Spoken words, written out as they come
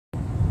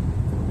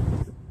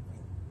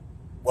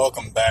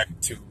welcome back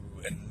to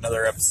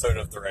another episode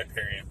of the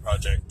Riparian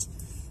Project.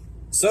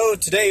 So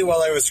today,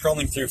 while I was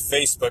scrolling through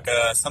Facebook,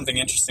 something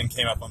interesting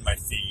came up on my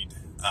feed.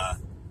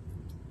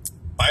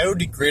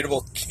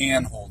 Biodegradable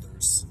can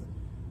holders.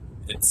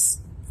 It's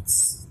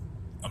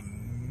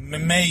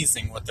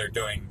amazing what they're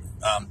doing.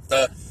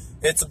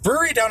 It's a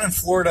brewery down in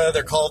Florida.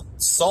 They're called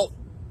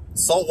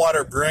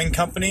Saltwater Brewing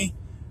Company,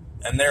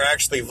 and they're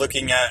actually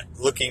looking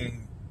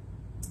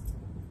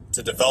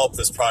to develop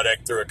this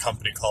product through a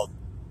company called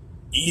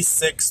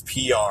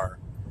E6PR.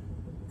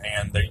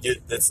 And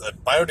it's a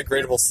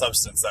biodegradable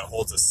substance that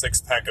holds a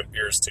 6-pack of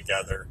beers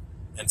together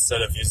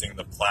instead of using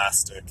the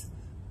plastic.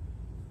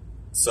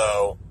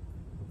 So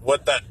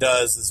what that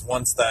does is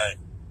once that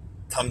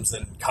comes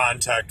in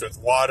contact with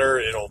water,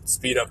 it'll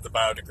speed up the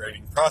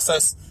biodegrading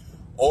process,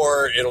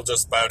 or it'll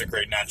just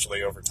biodegrade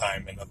naturally over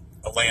time in a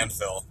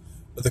landfill.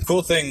 But the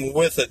cool thing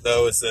with it,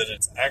 though, is that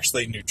it's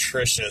actually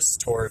nutritious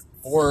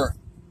for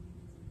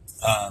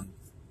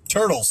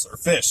turtles or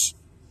fish.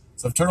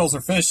 So if turtles or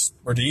fish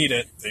were to eat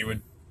it,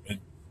 it'd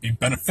be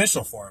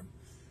beneficial for them.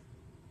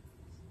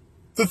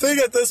 The thing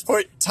at this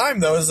point in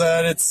time, though, is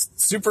that it's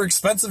super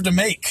expensive to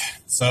make.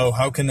 So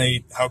how can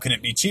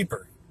it be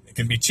cheaper? It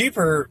can be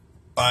cheaper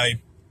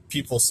by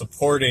people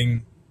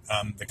supporting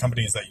the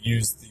companies that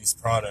use these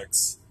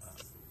products.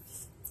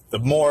 The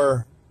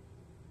more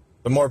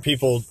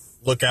people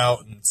look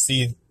out and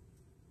see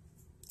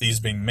these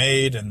being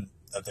made and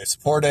that they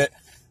support it,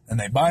 and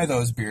they buy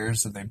those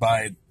beers and they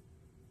buy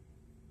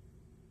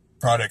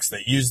products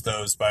that use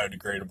those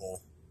biodegradable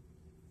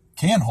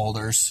can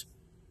holders,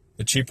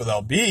 the cheaper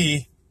they'll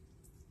be.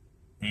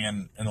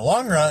 And in the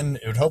long run,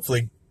 it would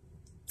hopefully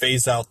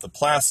phase out the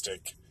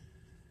plastic.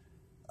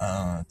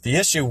 The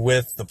issue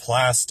with the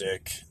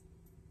plastic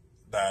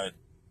that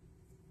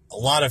a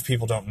lot of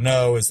people don't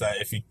know is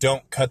that if you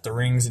don't cut the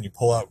rings and you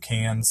pull out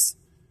cans,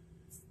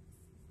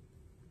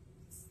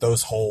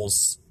 those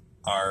holes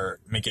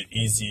make it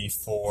easy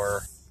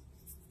for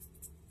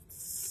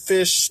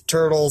fish,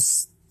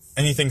 turtles,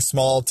 anything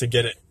small to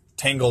get it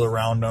tangled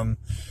around them,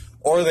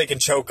 or they can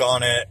choke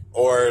on it,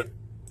 or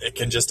it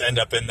can just end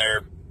up in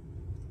their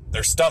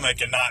stomach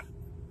and not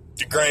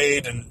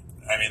degrade, and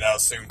that'll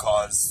soon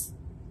cause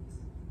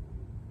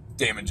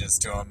damages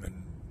to them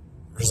and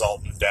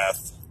result in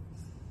death.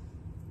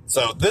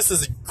 So this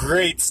is a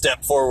great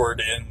step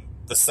forward in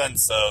the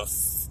sense of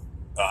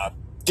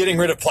getting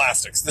rid of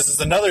plastics. This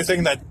is another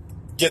thing that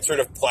gets rid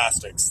of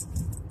plastics.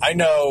 I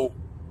know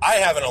I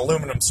have an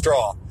aluminum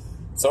straw,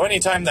 so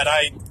anytime that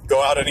I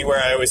go out anywhere,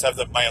 I always have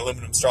my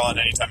aluminum straw, and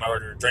anytime I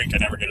order a drink, I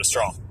never get a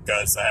straw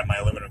because I have my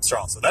aluminum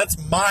straw. So that's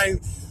my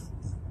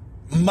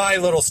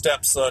little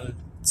steps on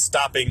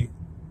stopping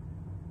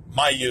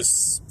my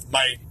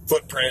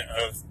footprint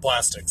of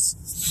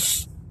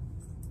plastics.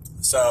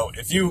 So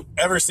if you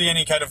ever see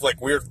any kind of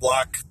weird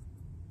block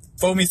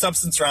foamy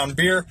substance around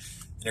beer,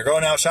 and you're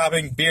going out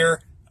shopping,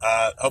 beer,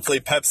 hopefully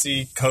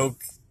Pepsi,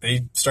 Coke,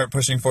 they start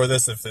pushing for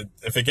this. If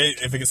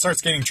it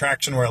starts getting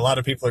traction where a lot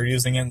of people are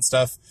using it and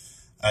stuff,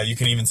 you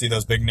can even see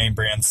those big name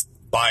brands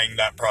buying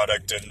that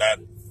product, and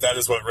that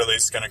is what really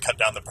is going to cut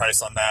down the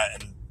price on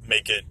that and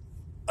make it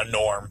a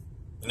norm,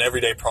 an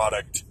everyday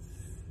product.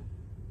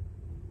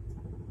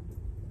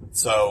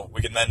 So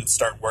we can then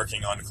start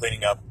working on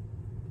cleaning up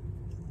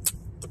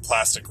the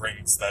plastic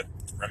rings that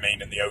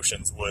remain in the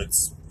oceans,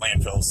 woods,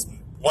 landfills,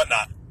 and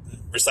whatnot.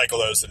 Recycle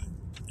those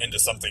into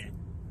something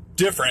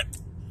different.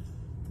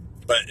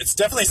 But it's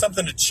definitely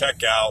something to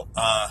check out.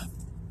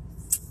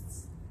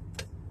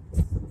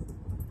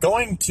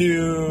 Going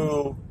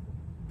to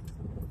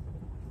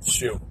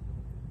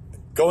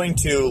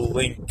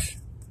link.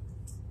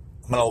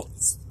 I'm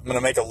gonna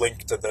make a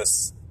link to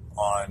this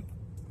on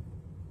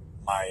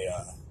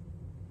my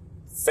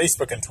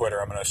Facebook and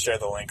Twitter. I'm gonna share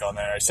the link on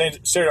there. I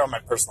shared it on my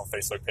personal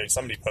Facebook page.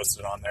 Somebody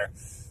posted it on there,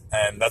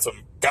 and that's what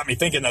got me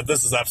thinking that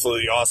this is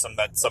absolutely awesome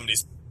that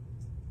somebody's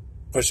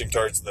pushing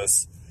towards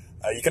this.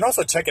 You can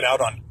also check it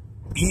out on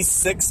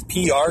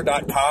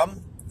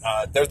e6pr.com.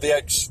 They're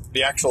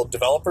the actual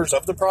developers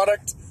of the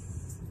product.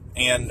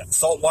 And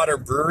Saltwater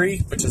Brewery,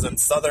 which is in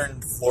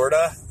southern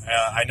Florida,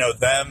 I know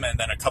them, and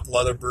then a couple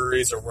other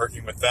breweries are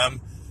working with them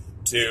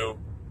to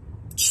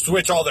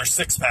switch all their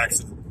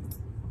 6-packs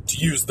to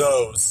use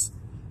those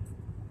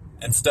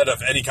instead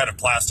of any kind of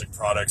plastic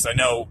products. I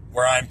know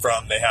where I'm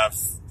from, they have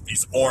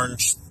these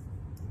orange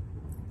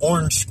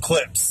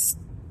clips,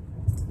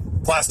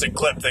 plastic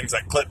clip things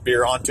that clip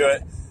beer onto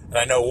it. And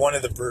I know one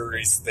of the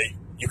breweries,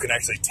 you can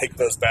actually take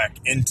those back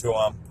into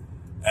them,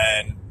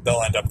 and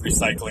they'll end up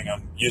recycling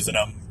them, using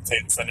them,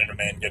 sending them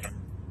in, get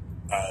them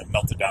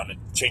melted down, and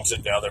changed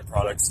into other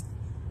products.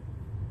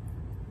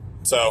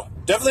 So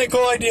definitely a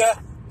cool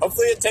idea.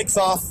 Hopefully it takes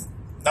off.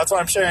 That's why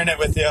I'm sharing it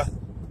with you.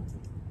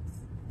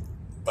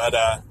 But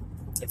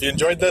if you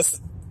enjoyed this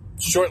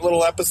short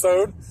little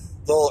episode,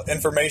 little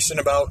information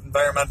about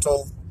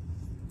environmental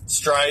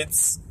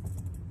strides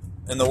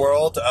in the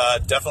world,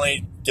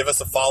 definitely give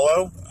us a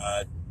follow.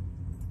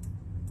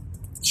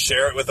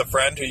 Share it with a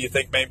friend who you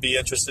think may be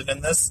interested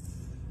in this.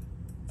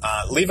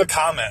 Leave a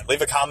comment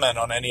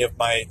on any of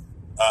my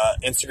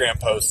Instagram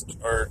post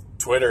or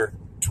Twitter,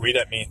 tweet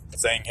at me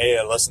saying, hey,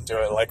 I listened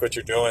to it, I like what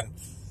you're doing.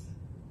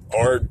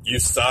 Or you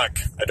suck,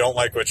 I don't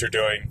like what you're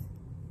doing.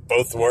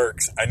 Both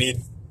works. I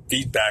need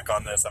feedback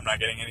on this. I'm not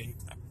getting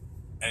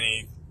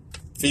any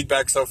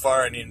feedback so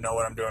far. I need to know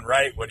what I'm doing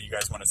right. What do you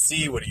guys want to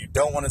see? What do you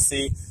don't want to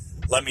see?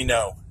 Let me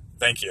know.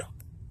 Thank you.